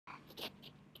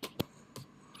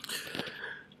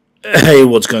Hey,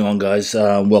 what's going on, guys?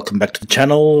 Welcome back to the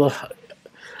channel.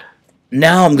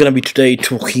 Now I'm going to be today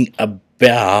talking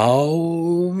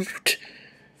about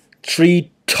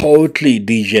three totally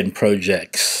DEGEN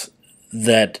projects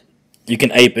that you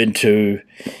can ape into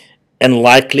and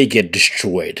likely get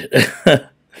destroyed.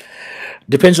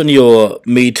 Depends on your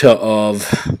meter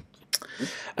of,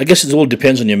 I guess it all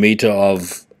depends on your meter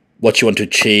of what you want to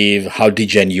achieve, how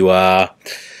DEGEN you are,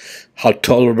 how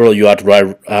tolerable you are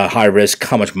to high risk,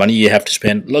 how much money you have to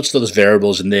spend. Lots of those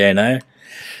variables in there, you know.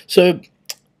 So,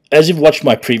 as you've watched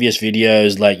my previous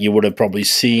videos, like you would have probably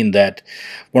seen that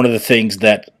one of the things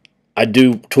that I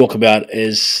do talk about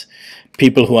is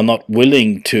people who are not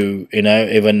willing to, you know,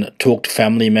 even talk to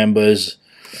family members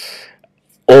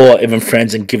or even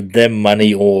friends and give them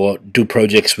money or do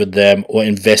projects with them or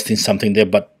invest in something there,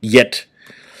 but yet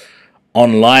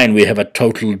online we have a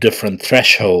total different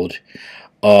threshold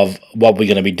of what we're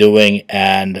going to be doing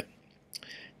and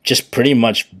just pretty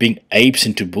much being apes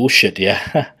into bullshit.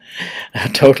 Yeah.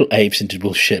 Total apes into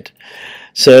bullshit.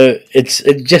 So it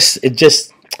just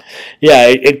yeah,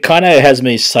 it kind of has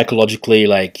me psychologically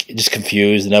like just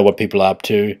confused, you know, what people are up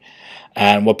to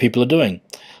and what people are doing.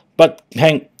 But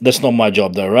hang, that's not my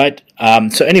job though, right?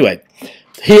 So anyway,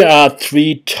 here are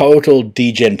three total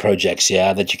DEGEN projects,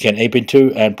 yeah, that you can ape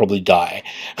into and probably die.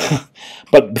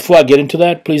 But before I get into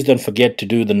that, please don't forget to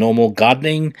do the normal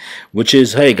gardening, which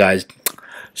is, hey guys,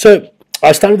 so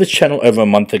I started this channel over a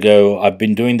month ago. I've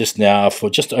been doing this now for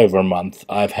just over a month.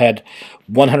 I've had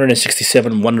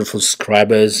 167 wonderful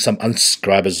subscribers, some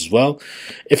unsubscribers as well.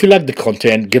 If you like the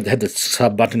content, hit the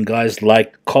sub button, guys.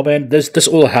 Like, comment. This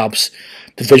all helps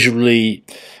to visually,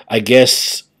 I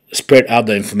guess, spread out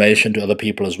the information to other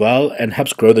people as well, and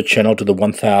helps grow the channel to the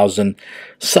 1,000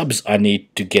 subs I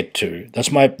need to get to. That's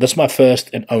my first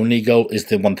and only goal, is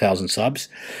the 1,000 subs.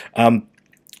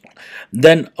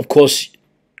 Then of course,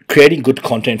 creating good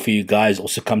content for you guys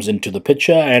also comes into the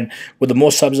picture, and with the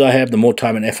more subs I have, the more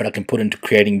time and effort I can put into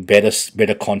creating better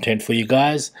content for you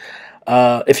guys.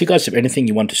 If you guys have anything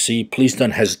you want to see, please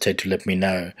don't hesitate to let me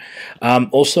know.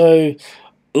 Also,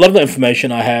 a lot of the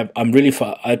information I have, I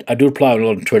do reply a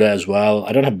lot on Twitter as well.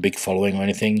 I don't have a big following or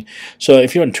anything, so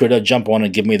if you're on Twitter, jump on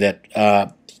and give me that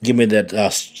I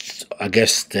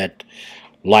guess that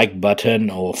like button,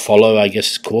 or follow, I guess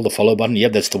it's called the follow button. Yeah,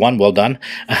 that's the one. Well done.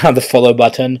 The follow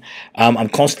button. I'm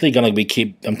constantly gonna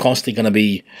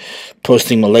be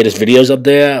posting my latest videos up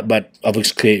there, but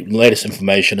obviously latest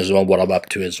information as well, what I'm up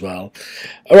to as well.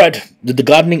 All right, the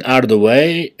gardening out of the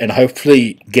way, and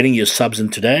hopefully getting your subs in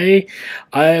today,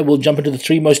 I will jump into the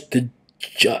three most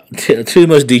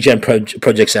DEGEN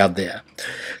projects out there.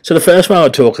 So the first one I'll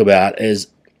talk about is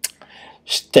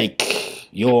stake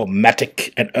your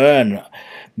Matic and earn.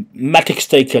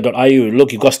 Maticstaker.io.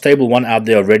 Look, you've got stable one out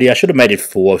there already. I should have made it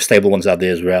 4 stable ones out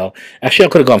there as well. Actually, I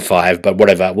could have gone 5, but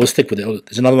whatever. We'll stick with it.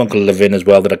 There's another one called Live In as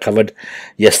well that I covered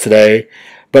yesterday,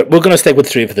 but we're going to stick with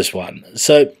 3 for this one.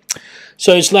 So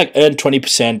it's like earn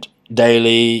 20%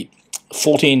 daily,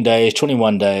 14 days,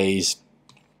 21 days,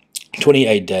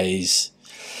 28 days.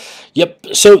 Yep.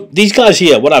 So these guys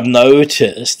here, what I've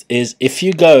noticed is if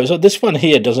you go, so this one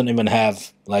here doesn't even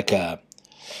have like a,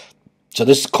 so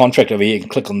this contract over here, you can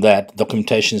click on that.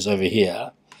 Documentation is over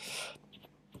here.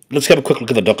 Let's have a quick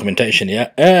look at the documentation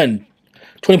here. And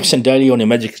 20% daily on your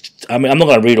magic. I mean, I'm not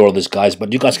going to read all of this, guys,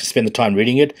 but you guys can spend the time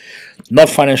reading it. Not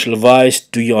financial advice.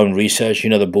 Do your own research. You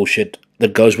know the bullshit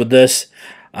that goes with this.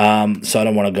 So I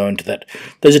don't want to go into that.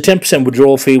 There's a 10%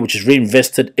 withdrawal fee, which is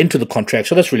reinvested into the contract.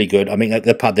 So that's really good. I mean,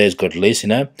 that part there is good, at least, you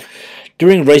know.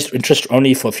 During raised interest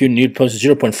only for a few new deposits,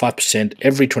 0.5%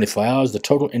 every 24 hours. The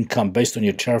total income based on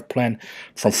your tariff plan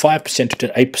from 5% to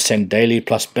 8% daily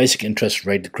plus basic interest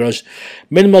rate that grows.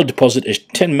 Minimal deposit is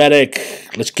 10 Matic.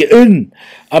 Let's get in.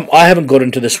 I haven't got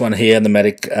into this one here, the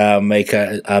Matic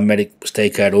Matic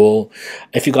staker at all.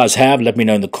 If you guys have, let me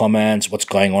know in the comments what's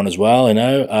going on as well. You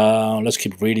know, let's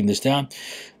keep reading this down.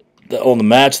 All the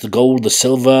mats, the gold, the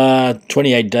silver,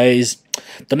 28 days.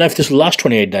 Don't know if this will last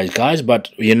 28 days, guys, but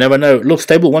you never know. Look,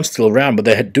 stable one's still around, but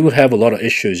they do have a lot of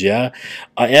issues, yeah?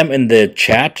 I am in the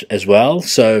chat as well,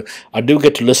 so I do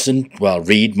get to listen, well,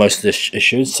 read most of the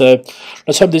issues. So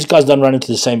let's hope these guys don't run into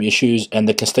the same issues and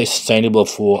they can stay sustainable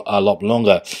for a lot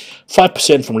longer.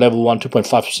 5% from level 1,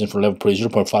 2.5% from level 3,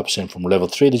 0.5% from level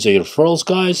 3. These are your referrals,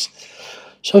 guys.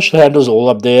 Social handles all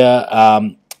up there.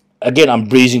 Again, I'm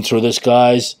breezing through this,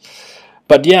 guys.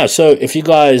 But yeah, so if you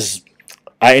guys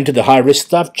are into the high-risk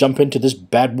stuff, jump into this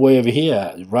bad boy over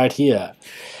here, right here.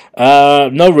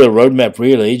 No real roadmap,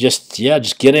 really. Just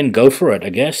get in, go for it, I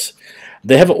guess.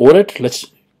 They have an audit. Let's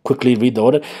quickly read the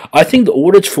audit. I think the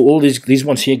audits for all these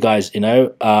ones here, guys,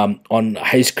 on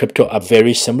Haze Crypto are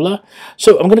very similar.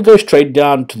 So I'm going to go straight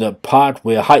down to the part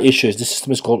where high issues. This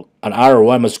system is called an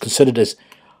ROI, must considered as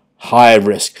high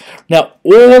risk. Now,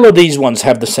 all of these ones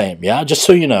have the same, yeah? Just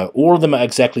so you know, all of them are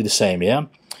exactly the same, yeah?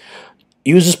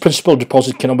 Users' principal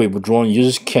deposit cannot be withdrawn.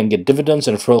 Users can get dividends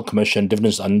and referral commission.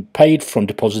 Dividends unpaid from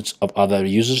deposits of other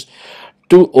users.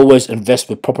 Do always invest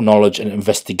with proper knowledge and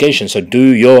investigation. So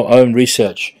do your own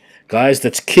research. Guys,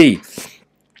 that's key.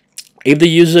 If the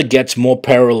user gets more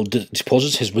parallel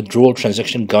deposits, his withdrawal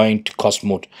transaction going to cost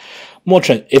more.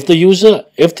 If the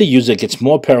user gets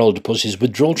more parallel deposits, his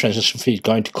withdrawal transaction fee is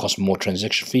going to cost more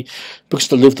transaction fee because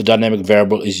the lift, the dynamic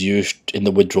variable, is used in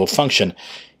the withdrawal function.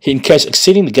 In case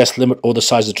exceeding the gas limit or the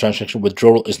size of the transaction,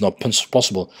 withdrawal is not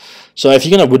possible. So if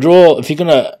you're going to withdraw,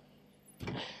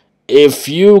 if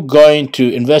you're going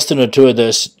to invest in a two of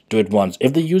this, do it once.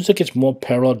 If the user gets more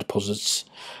parallel deposits,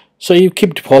 so you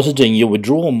keep depositing, your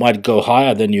withdrawal might go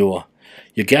higher than your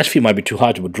gas fee might be too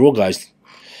high to withdraw, guys.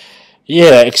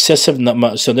 Yeah, excessive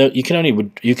number. So you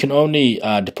can only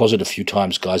deposit a few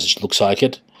times, guys. It looks like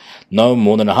it. No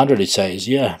more than 100, it says.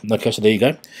 Yeah. Okay, so there you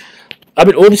go. I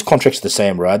mean, all these contracts are the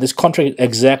same, right? This contract is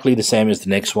exactly the same as the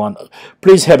next one.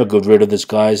 Please have a good read of this,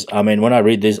 guys. I mean, when I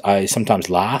read this, I sometimes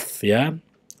laugh, yeah?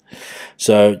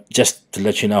 So, just to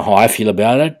let you know how I feel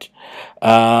about it.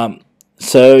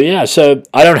 So, yeah, so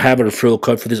I don't have a referral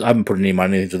code for this. I haven't put any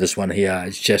money into this one here.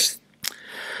 It's just,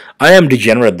 I am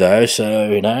degenerate, though, so,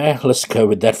 you know, let's go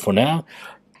with that for now.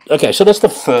 Okay, so that's the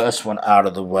first one out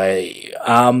of the way.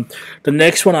 The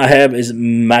next one I have is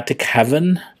Matic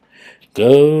Heaven.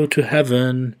 Go to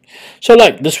heaven. So,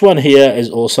 like, this one here is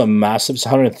also massive. It's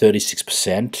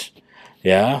 136%.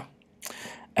 Yeah.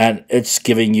 And it's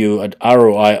giving you an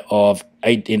ROI of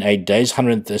 8 in 8 days,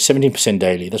 117%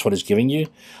 daily. That's what it's giving you.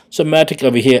 So, Matic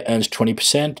over here earns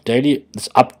 20% daily. It's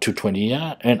up to 20,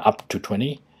 yeah, and up to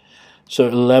 20. So,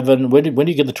 11. When do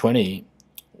you get the 20?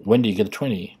 When do you get the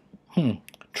 20?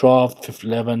 12, 15,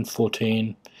 11,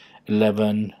 14,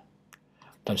 11.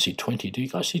 Don't see 20. Do you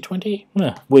guys see 20?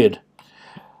 Yeah, weird.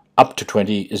 Up to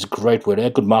 20 is a great word there.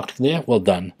 Good marketing there. Well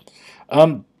done.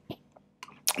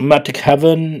 Matic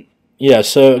Heaven. Yeah,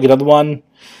 so another one.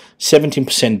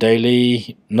 17%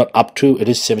 daily. Not up to. It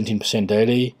is 17%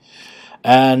 daily.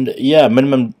 And yeah,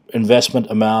 minimum investment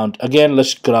amount. Again,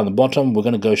 let's go down the bottom. We're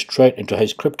going to go straight into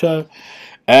Haze Crypto.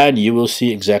 And you will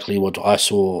see exactly what I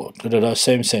saw.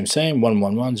 Same.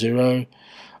 1110.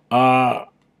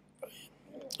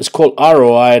 It's called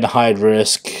ROI and high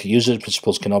risk. User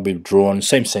principals cannot be withdrawn.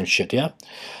 Same shit, yeah?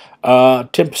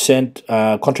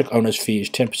 10% contract owner's fee is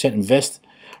 10%.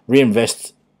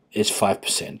 Reinvest is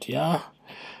 5%, yeah?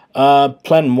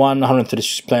 Plan 1,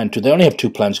 136, plan 2. They only have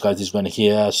 2 plans, guys, this one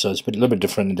here, so it's a little bit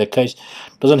different in that case.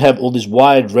 Doesn't have all this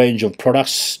wide range of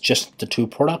products, just the 2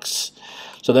 products.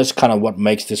 So that's kind of what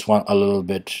makes this one a little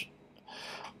bit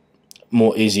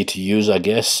more easy to use, I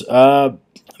guess.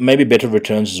 Maybe better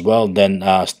returns as well than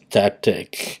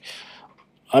static.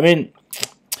 I mean,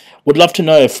 would love to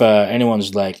know if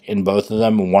anyone's like in both of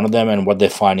them or one of them and what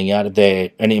they're finding out. If there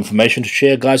any information to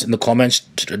share, guys, in the comments,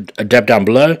 adapt down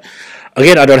below.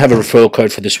 Again, I don't have a referral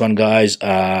code for this one, guys.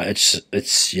 Yeah, I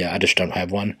just don't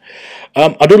have one.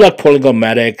 I do like Polygon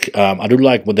Matic. I do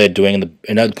like what they're doing in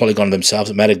the Polygon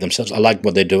themselves, Matic themselves. I like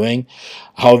what they're doing.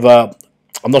 However,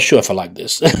 I'm not sure if I like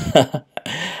this. Their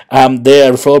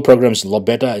referral program is a lot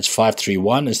better. It's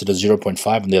 531 instead of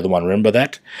 0.5, and the other one, remember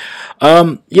that.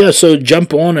 Yeah, so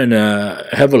jump on and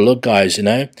have a look, guys, you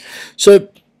know. So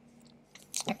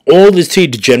all these 3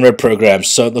 degenerate programs.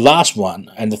 So the last one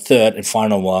and the third and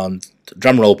final one,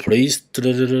 drum roll please.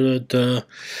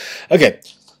 Okay,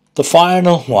 the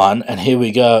final one, and here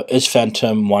we go, is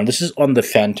Phantom 1. This is on the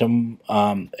Phantom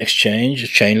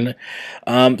exchange chain.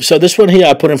 So this one here,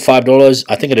 I put in $5.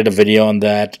 I think I did a video on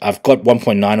that. I've got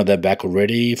 1.9 of that back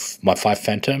already, my 5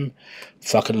 Phantom.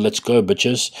 Fucking let's go,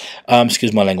 bitches.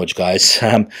 Excuse my language, guys.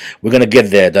 We're gonna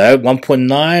get there though.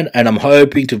 1.9, and I'm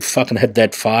hoping to fucking hit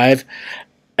that 5.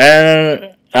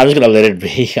 And I'm just gonna let it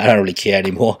be. I don't really care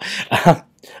anymore. I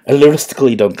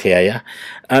realistically don't care, yeah.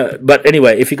 But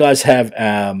anyway, if you guys have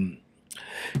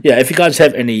if you guys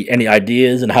have any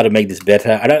ideas on how to make this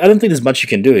better, I don't think there's much you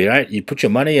can do, right? You put your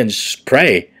money and just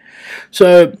pray.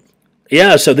 So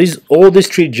yeah, so all these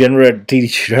 3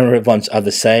 degenerate ones are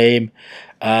the same.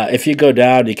 If you go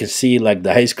down, you can see like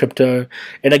the Haze Crypto,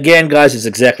 and again, guys, it's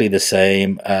exactly the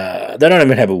same. They don't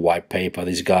even have a white paper,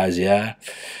 these guys, yeah.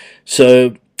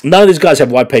 So none of these guys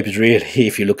have white papers really,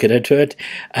 if you look into it.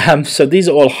 So these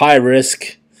are all high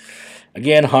risk.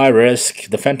 Again, high risk.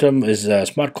 The Phantom is a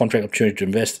smart contract opportunity to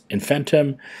invest in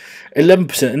Phantom.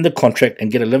 11% in the contract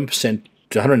and get 11%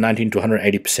 to 119 to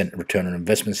 180% return on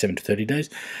investment, 7 to 30 days.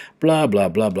 Blah, blah,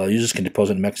 blah, blah. Users can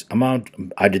deposit max amount.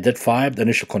 I did that 5. The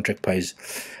initial contract pays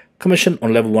commission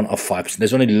on level 1 of 5%.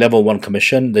 There's only level 1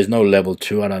 commission. There's no level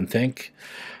 2, I don't think.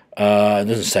 It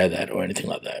doesn't say that or anything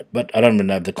like that, but I don't even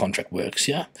know if the contract works.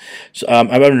 Yeah, so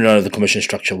I don't know if the commission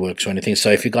structure works or anything. So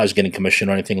if you guys are getting commission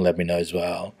or anything, let me know as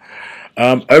well.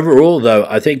 Overall, though,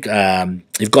 I think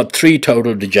you've got 3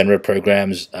 total degenerate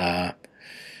programs. I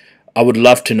would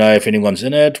love to know if anyone's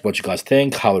in it, what you guys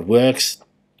think, how it works.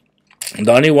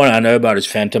 The only one I know about is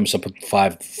Phantom, so I put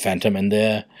 5 Phantom in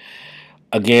there.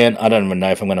 Again, I don't even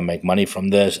know if I'm going to make money from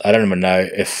this. I don't even know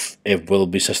if it will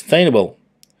be sustainable.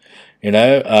 You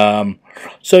know,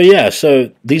 so yeah,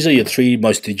 so these are your 3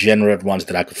 most degenerate ones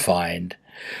that I could find.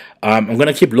 I'm going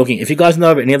to keep looking. If you guys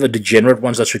know of any other degenerate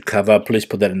ones I should cover, please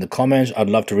put that in the comments. I'd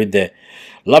love to read their...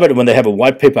 Love it when they have a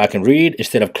white paper I can read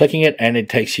instead of clicking it and it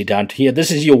takes you down to here. This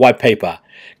is your white paper.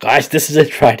 Guys, this is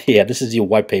it right here. This is your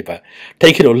white paper.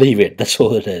 Take it or leave it. That's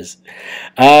all it is.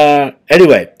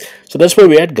 Anyway, so that's where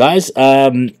we're at, guys.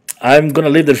 I'm going to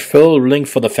leave the full link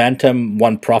for the Phantom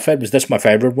 1 profit, because that's my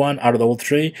favorite one out of the all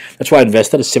 3. That's why I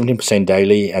invested. It's 17%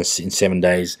 daily as in 7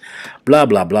 days. Blah,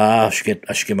 blah, blah. I should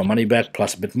get my money back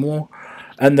plus a bit more.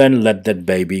 And then let that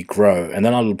baby grow. And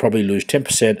then I'll probably lose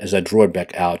 10% as I draw it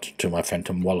back out to my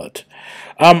Phantom wallet.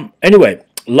 Anyway,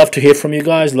 love to hear from you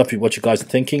guys. Love what you guys are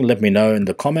thinking. Let me know in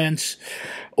the comments.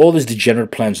 All these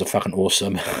degenerate plans are fucking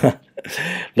awesome.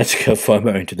 Let's go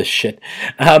FOMO into this shit.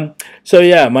 So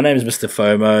yeah, my name is Mr.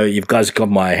 FOMO. You guys got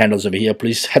my handles over here.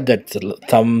 Please hit that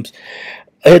thumbs,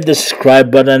 hit the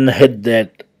subscribe button, hit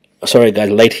that. Sorry guys,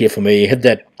 late here for me. Hit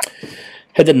that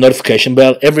notification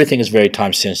bell. Everything is very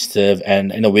time sensitive,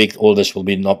 and in a week all this will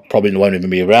be probably won't even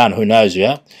be around. Who knows?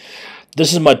 Yeah.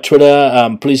 This is my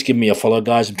Twitter. Please give me a follow,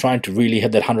 guys. I'm trying to really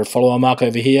hit that 100 follower mark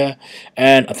over here,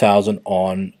 and 1,000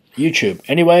 on YouTube.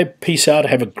 Anyway, peace out.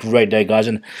 Have a great day, guys,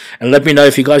 and let me know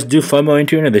if you guys do FOMO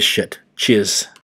into any of this shit. Cheers.